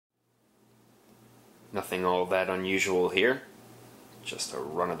Nothing all that unusual here, just a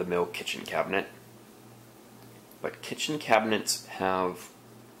run-of-the-mill kitchen cabinet. But kitchen cabinets have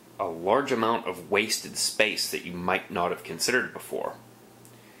a large amount of wasted space that you might not have considered before.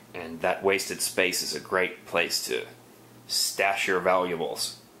 And that wasted space is a great place to stash your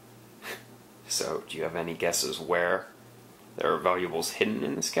valuables. So, do you have any guesses where there are valuables hidden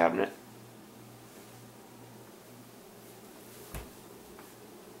in this cabinet?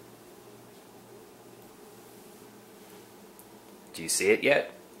 Do you see it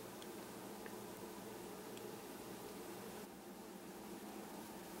yet?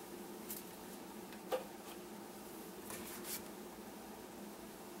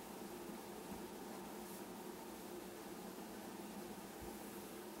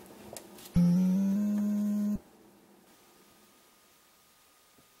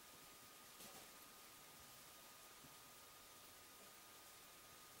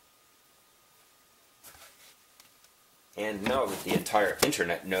 And now that the entire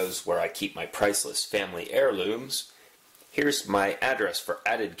internet knows where I keep my priceless family heirlooms, here's my address for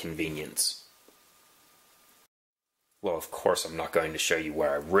added convenience. Well, of course I'm not going to show you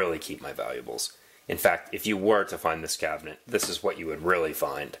where I really keep my valuables. In fact, if you were to find this cabinet, this is what you would really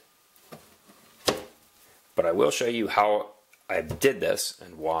find. But I will show you how I did this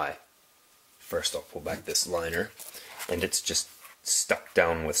and why. First I'll pull back this liner, and it's just stuck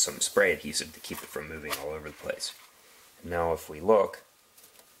down with some spray adhesive to keep it from moving all over the place. Now if we look,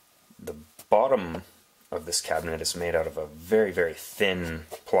 the bottom of this cabinet is made out of a very, very thin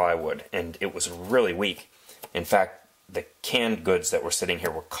plywood, and it was really weak. In fact, the canned goods that were sitting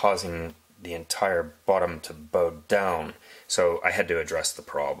here were causing the entire bottom to bow down, so I had to address the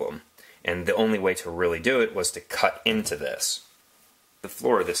problem. And the only way to really do it was to cut into this. The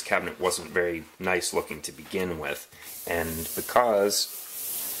floor of this cabinet wasn't very nice looking to begin with, and because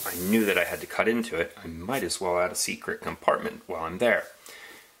I knew that I had to cut into it, I might as well add a secret compartment while I'm there.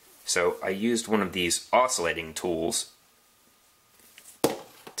 So I used one of these oscillating tools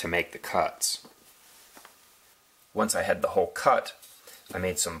to make the cuts. Once I had the hole cut, I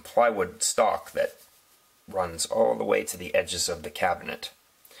made some plywood stock that runs all the way to the edges of the cabinet.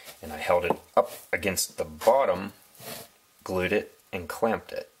 And I held it up against the bottom, glued it, and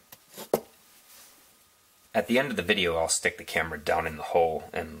clamped it. At the end of the video, I'll stick the camera down in the hole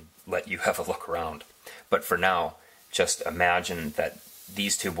and let you have a look around. But for now, just imagine that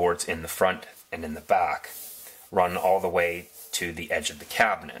these two boards in the front and in the back run all the way to the edge of the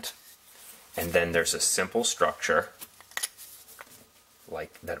cabinet. And then there's a simple structure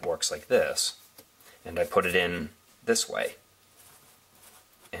that works like this. And I put it in this way.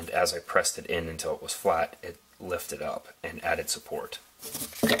 And as I pressed it in until it was flat, it lifted up and added support.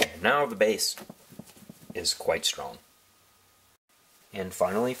 And now the base is quite strong. And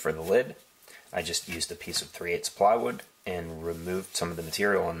finally, for the lid, I just used a piece of 3/8 plywood and removed some of the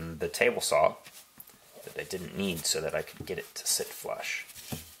material on the table saw that I didn't need so that I could get it to sit flush.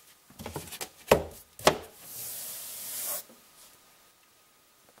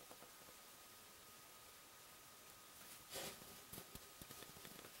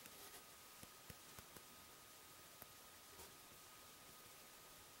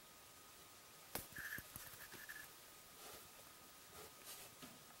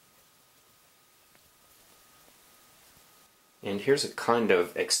 And here's a kind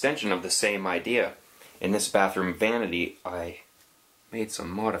of extension of the same idea. In this bathroom vanity, I made some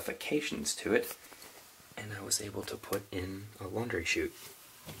modifications to it, and I was able to put in a laundry chute.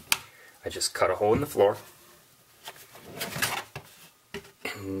 I just cut a hole in the floor,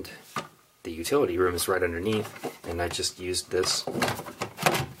 and the utility room is right underneath, and I just used this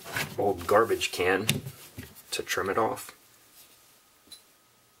old garbage can to trim it off.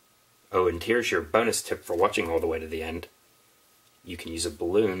 Oh, and here's your bonus tip for watching all the way to the end. You can use a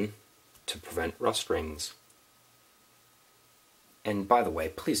balloon to prevent rust rings. And by the way,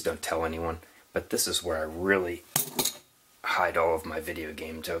 please don't tell anyone, but this is where I really hide all of my video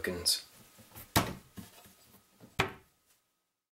game tokens.